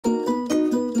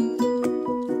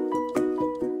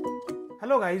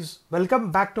Hello guys, welcome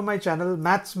back to my channel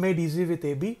Maths Made Easy with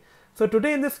AB. So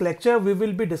today in this lecture we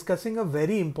will be discussing a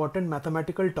very important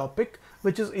mathematical topic,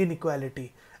 which is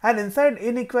inequality. And inside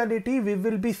inequality we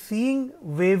will be seeing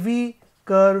wavy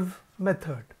curve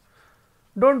method.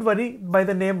 Don't worry by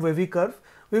the name wavy curve.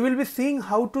 We will be seeing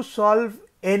how to solve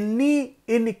any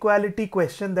inequality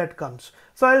question that comes.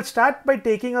 So I'll start by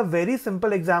taking a very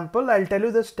simple example. I'll tell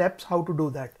you the steps how to do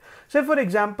that. Say for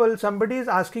example, somebody is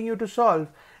asking you to solve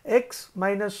x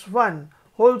minus 1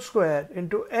 whole square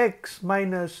into x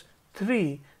minus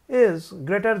 3 is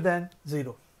greater than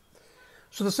 0.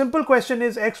 So the simple question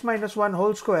is x minus 1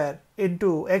 whole square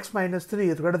into x minus 3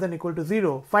 is greater than or equal to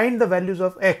 0. Find the values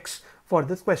of x for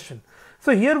this question.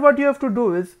 So here what you have to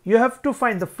do is you have to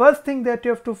find, the first thing that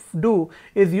you have to do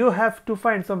is you have to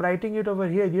find, so I'm writing it over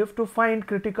here, you have to find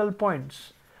critical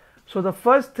points. So the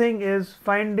first thing is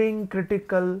finding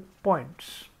critical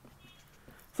points.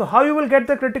 So how you will get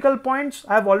the critical points?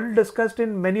 I have already discussed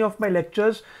in many of my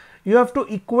lectures. You have to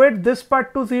equate this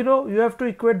part to 0, you have to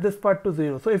equate this part to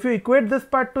 0. So if you equate this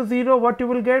part to 0, what you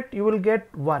will get? You will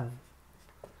get 1.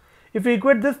 If you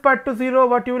equate this part to 0,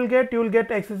 what you will get? You will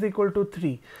get x is equal to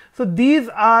 3. So these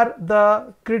are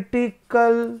the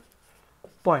critical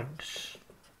points.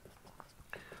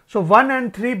 So 1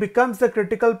 and 3 becomes the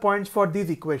critical points for these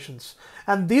equations,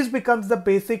 and these becomes the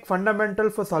basic fundamental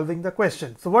for solving the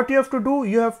question. So what you have to do,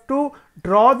 you have to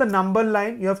draw the number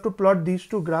line, you have to plot these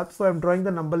two graphs. So I am drawing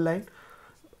the number line,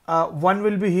 1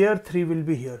 will be here, 3 will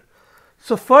be here.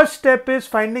 So first step is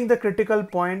finding the critical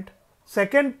point.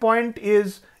 Second point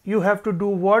is you have to do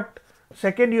what?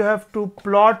 Second, you have to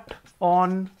plot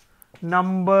on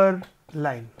number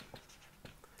line.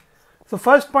 So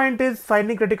first point is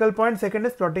finding critical point, second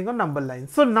is plotting on number line.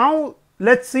 So now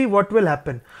let's see what will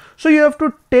happen. So you have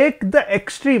to take the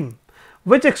extreme.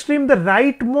 Which extreme? The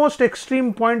rightmost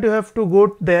extreme point, you have to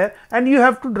go there and you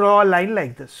have to draw a line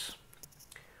like this.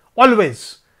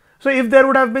 Always. So if there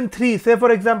would have been 3, say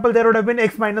for example, there would have been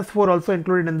x minus 4 also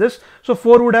included in this. So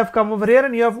 4 would have come over here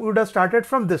and you would have started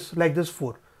from this, like this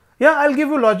 4. Yeah, I'll give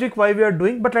you logic why we are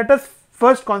doing, but let us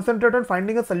first concentrate on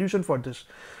finding a solution for this.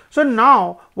 So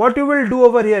now what you will do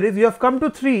over here is you have come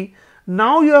to 3.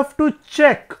 Now you have to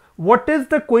check what is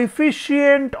the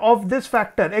coefficient of this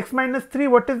factor x minus 3.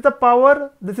 What is the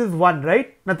power? This is 1,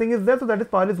 right? Nothing is there, so that is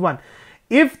power is 1.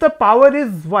 If the power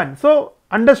is 1, so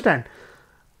understand,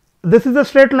 this is a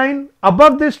straight line.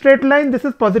 Above this straight line, this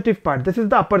is positive part, this is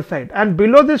the upper side, and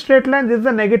below this straight line, this is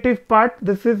the negative part,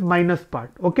 this is minus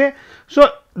part. Okay, so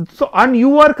and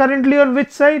you are currently on which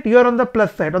side? You are on the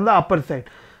plus side, on the upper side.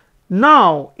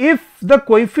 Now if the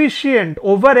coefficient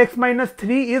over x minus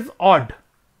 3 is odd,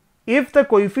 if the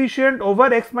coefficient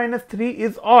over x minus 3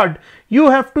 is odd, you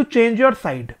have to change your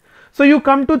side. So you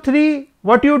come to 3,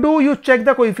 what you do? You check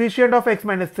the coefficient of x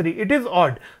minus 3, it is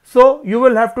odd. So you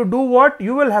will have to do what?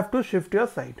 You will have to shift your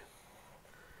side.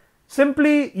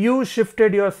 Simply you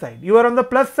shifted your side. You are on the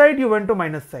plus side, you went to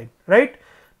minus side, right?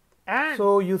 And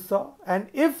so you saw, and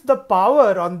if the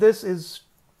power on this is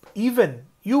even,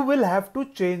 you will have to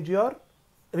change your,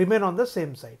 remain on the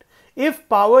same side. If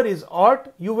power is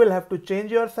odd, you will have to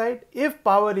change your side. If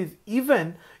power is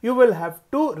even, you will have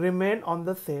to remain on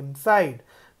the same side.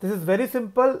 This is very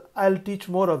simple. I'll teach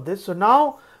more of this. So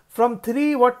now from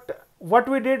 3, what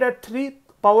we did at 3,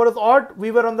 power is odd,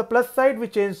 we were on the plus side, we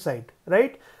changed side,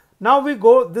 right? Now we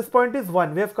go, this point is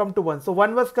 1, we have come to 1. So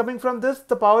 1 was coming from this,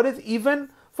 the power is even.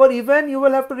 For even, you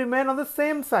will have to remain on the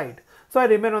same side. So I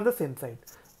remain on the same side.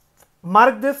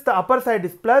 Mark this, the upper side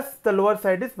is plus, the lower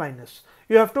side is minus.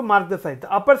 You have to mark the side.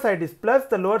 The upper side is plus,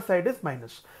 the lower side is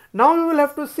minus. Now you will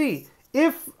have to see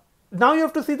if, now you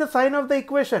have to see the sign of the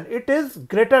equation. It is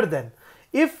greater than.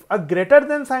 If a greater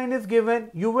than sign is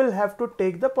given, you will have to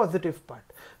take the positive part.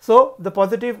 So the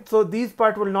positive, so these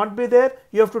part will not be there.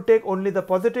 You have to take only the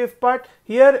positive part.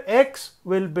 Here x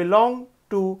will belong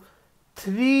to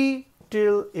 3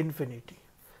 till infinity.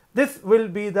 This will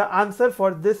be the answer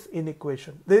for this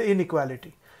inequation, the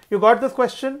inequality. You got this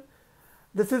question?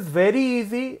 This is very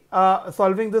easy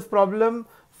solving this problem.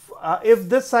 If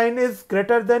this sign is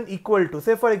greater than equal to,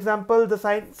 say for example the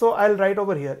sign, so I'll write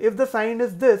over here, if the sign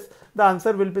is this, the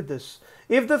answer will be this.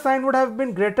 If the sign would have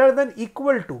been greater than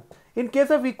equal to, in case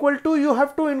of equal to, you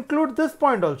have to include this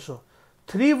point also.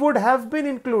 3 would have been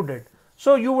included,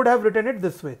 so you would have written it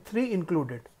this way, 3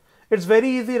 included. It's very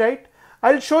easy, right?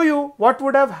 I'll show you what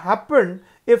would have happened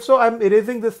if, so I'm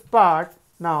erasing this part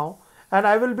now, and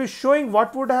I will be showing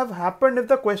what would have happened if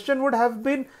the question would have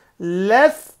been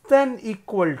less than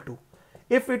equal to.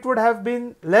 If it would have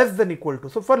been less than equal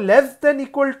to. So for less than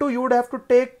equal to, you would have to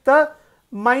take the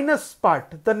minus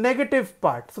part, the negative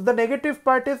part. So the negative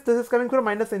part is, this is coming from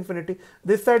minus infinity.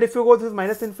 This side if you go, this is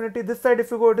minus infinity. This side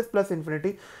if you go, it is plus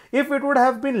infinity. If it would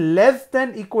have been less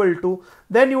than equal to,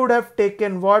 then you would have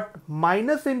taken what?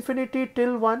 Minus infinity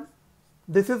till 1.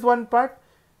 This is one part,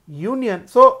 union.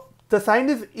 So the sign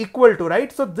is equal to,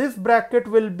 right? So this bracket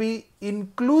will be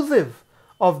inclusive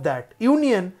of that.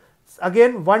 Union,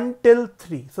 again 1 till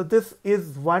 3. So this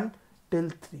is 1 till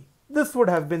 3. This would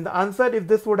have been the answer if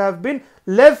this would have been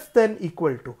less than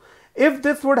equal to. If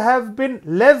this would have been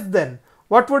less than,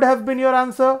 what would have been your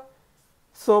answer?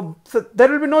 So there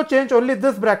will be no change, only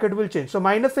this bracket will change. So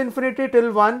minus infinity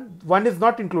till 1, 1 is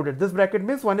not included. This bracket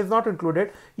means 1 is not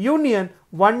included. Union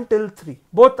 1 till 3,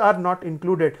 both are not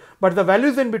included, but the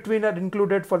values in between are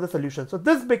included for the solution. So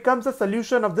this becomes the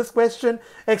solution of this question.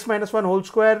 X minus 1 whole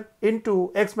square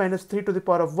into x minus 3 to the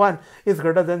power of 1 is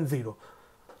greater than 0.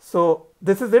 So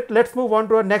this is it. Let's move on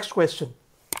to our next question.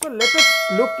 So let us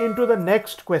look into the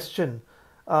next question.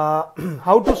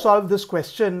 How to solve this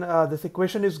question. This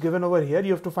equation is given over here.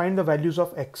 You have to find the values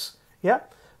of x. Yeah.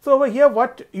 So over here,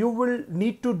 what you will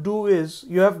need to do is,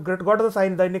 you have got the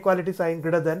sign, the inequality sign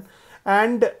greater than,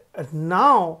 and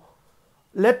now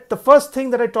the first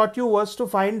thing that I taught you was to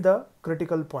find the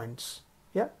critical points.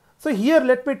 Yeah. So here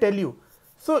let me tell you.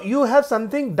 So you have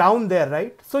something down there,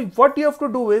 right? So what you have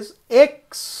to do is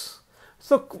x.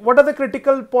 So what are the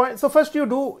critical points? So first you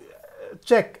do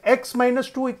check x minus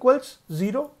 2 equals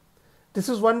 0. This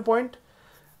is one point.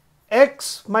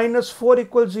 X minus 4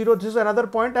 equals 0. This is another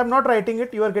point. I'm not writing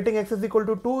it. You are getting x is equal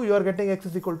to 2. You are getting x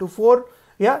is equal to 4.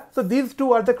 Yeah. So these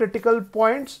two are the critical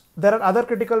points. There are other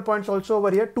critical points also over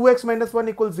here. 2x minus 1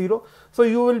 equals 0. So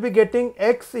you will be getting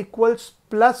x equals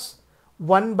plus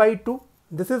 1 by 2.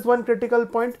 This is one critical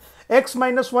point. X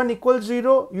minus 1 equals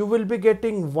 0. You will be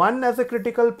getting 1 as a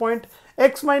critical point.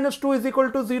 X minus 2 is equal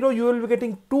to 0. You will be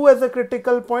getting 2 as a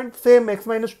critical point. Same, x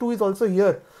minus 2 is also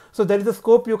here. So there is a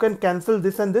scope you can cancel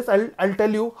this and this. I'll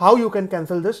tell you how you can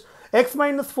cancel this. X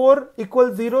minus 4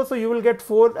 equals 0. So you will get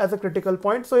 4 as a critical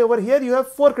point. So over here you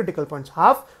have 4 critical points.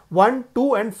 Half, 1,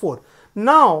 2 and 4.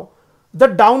 Now the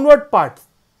downward parts,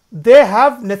 they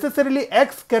have necessarily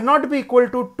x cannot be equal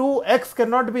to 2, x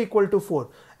cannot be equal to 4.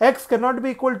 X cannot be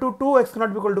equal to 2, x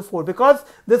cannot be equal to 4, because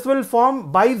this will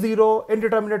form by 0,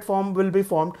 indeterminate form will be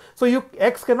formed. So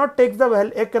x cannot take the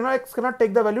value, x cannot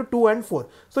take the value 2 and 4.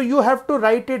 So you have to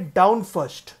write it down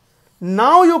first.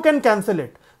 Now you can cancel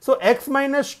it. So x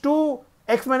minus 2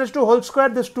 whole square,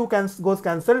 this 2 goes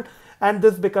cancelled and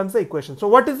this becomes the equation. So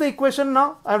what is the equation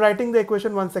now? I'm writing the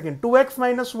equation once again. 2x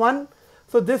minus 1.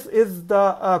 So this is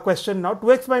the question now.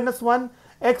 2x minus 1,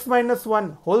 x minus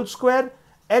 1 whole square,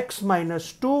 x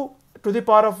minus 2 to the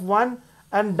power of 1,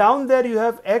 and down there you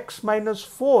have x minus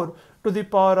 4 to the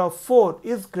power of 4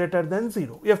 is greater than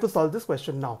 0. You have to solve this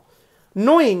question now.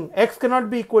 Knowing x cannot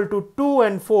be equal to 2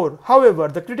 and 4, however,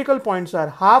 the critical points are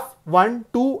half, 1,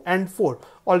 2 and 4,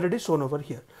 already shown over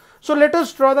here. So let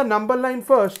us draw the number line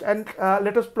first and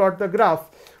let us plot the graph.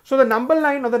 So the number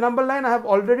line, I have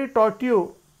already taught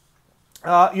you.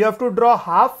 You have to draw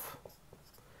half,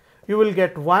 you will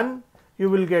get 1, you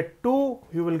will get 2,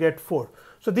 you will get 4.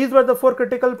 So these were the 4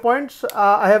 critical points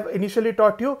I have initially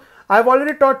taught you. I have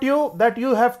already taught you that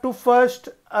you have to first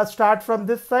start from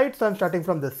this side. So I am starting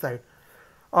from this side.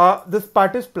 This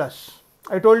part is plus.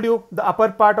 I told you the upper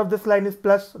part of this line is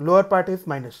plus, lower part is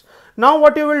minus. Now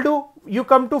what you will do, you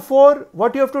come to 4.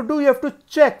 What you have to do, you have to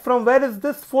check from where is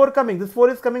this 4 coming. This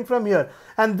 4 is coming from here,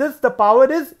 and the power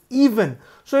is even.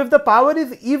 So if the power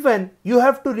is even, you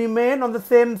have to remain on the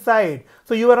same side.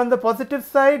 So you are on the positive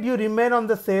side, you remain on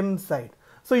the same side.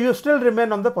 So you still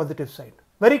remain on the positive side.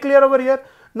 Very clear over here.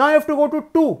 Now you have to go to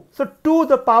 2. So 2,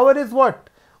 the power is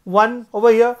what? 1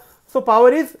 over here. So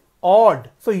power is odd.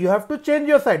 So you have to change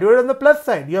your side. You are on the plus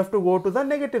side. You have to go to the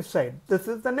negative side. This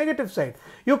is the negative side.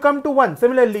 You come to 1.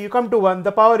 Similarly, you come to 1.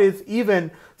 The power is even.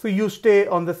 So you stay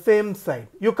on the same side.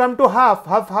 You come to half.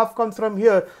 Half comes from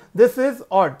here. This is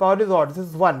odd. Power is odd. This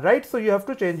is 1, right? So you have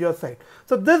to change your side.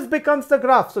 So this becomes the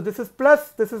graph. So this is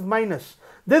plus. This is minus.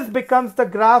 This becomes the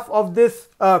graph of this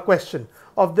question.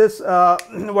 Of this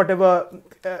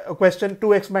question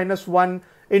 2x minus 1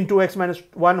 into x minus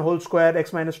 1 whole square,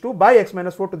 x minus 2 by x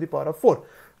minus 4 to the power of 4.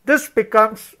 This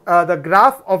becomes the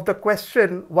graph of the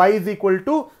question y is equal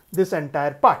to this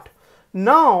entire part.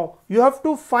 Now you have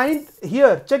to find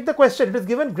here, check the question, it is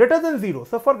given greater than 0.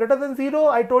 So for greater than 0,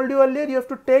 I told you earlier, you have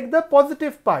to take the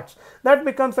positive parts. That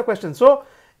becomes the question. So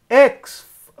x,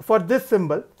 for this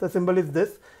symbol, the symbol is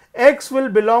this, x will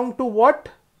belong to what?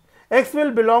 X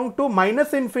will belong to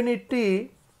minus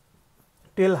infinity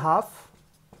till half,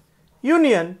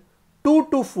 union 2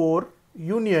 to 4,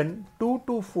 union 2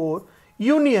 to 4,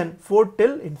 union 4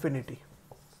 till infinity.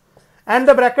 And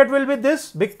the bracket will be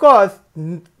this because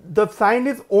the sign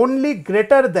is only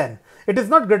greater than, it is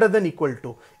not greater than equal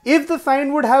to. If the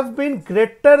sign would have been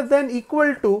greater than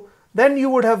equal to, then you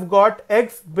would have got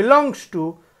x belongs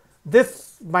to,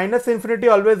 this minus infinity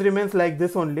always remains like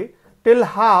this only, till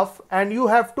half, and you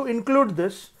have to include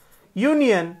this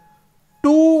union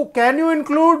 2. Can you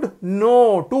include?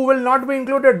 No, 2 will not be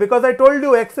included because I told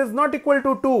you x is not equal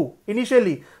to 2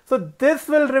 initially. So this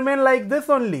will remain like this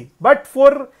only. But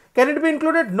 4, can it be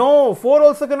included? No, 4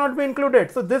 also cannot be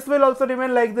included. So this will also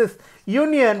remain like this,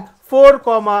 union 4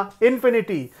 comma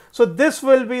infinity. So this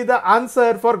will be the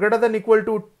answer for greater than equal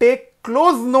to. Take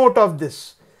close note of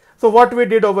this. So what we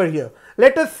did over here.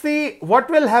 Let us see what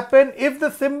will happen if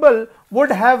the symbol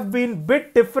would have been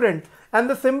bit different and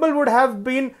the symbol would have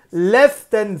been less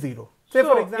than 0. Say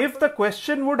for example, if the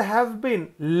question would have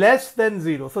been less than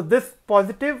 0, so this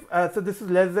positive, so this is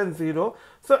less than 0.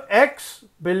 So x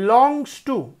belongs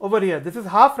to, over here, this is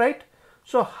half, right?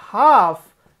 So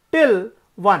half till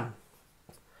 1.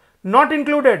 Not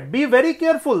included. Be very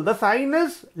careful. The sign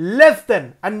is less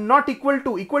than and not equal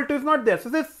to. Equal to is not there. So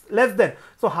this is less than.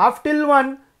 So half till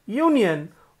 1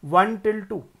 union 1 till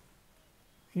 2.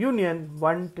 Union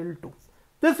 1 till 2.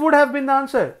 This would have been the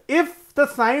answer. If the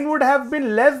sign would have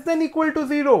been less than equal to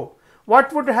 0,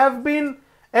 what would have been?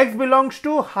 X belongs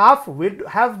to, half would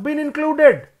have been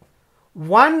included.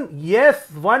 1,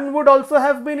 yes, 1 would also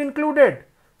have been included.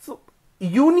 So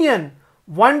union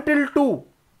 1 till 2.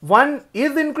 1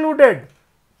 is included,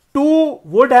 2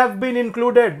 would have been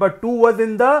included, but 2 was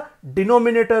in the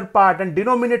denominator part and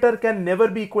denominator can never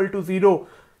be equal to 0.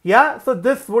 Yeah, so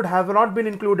this would have not been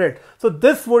included. So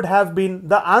this would have been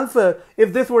the answer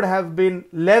if this would have been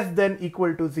less than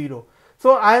equal to 0.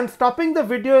 So I am stopping the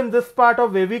video in this part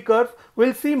of wavy curve.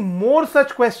 We'll see more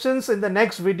such questions in the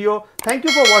next video. Thank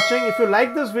you for watching. If you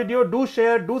like this video, do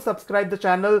share, do subscribe the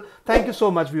channel. Thank you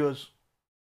so much, viewers.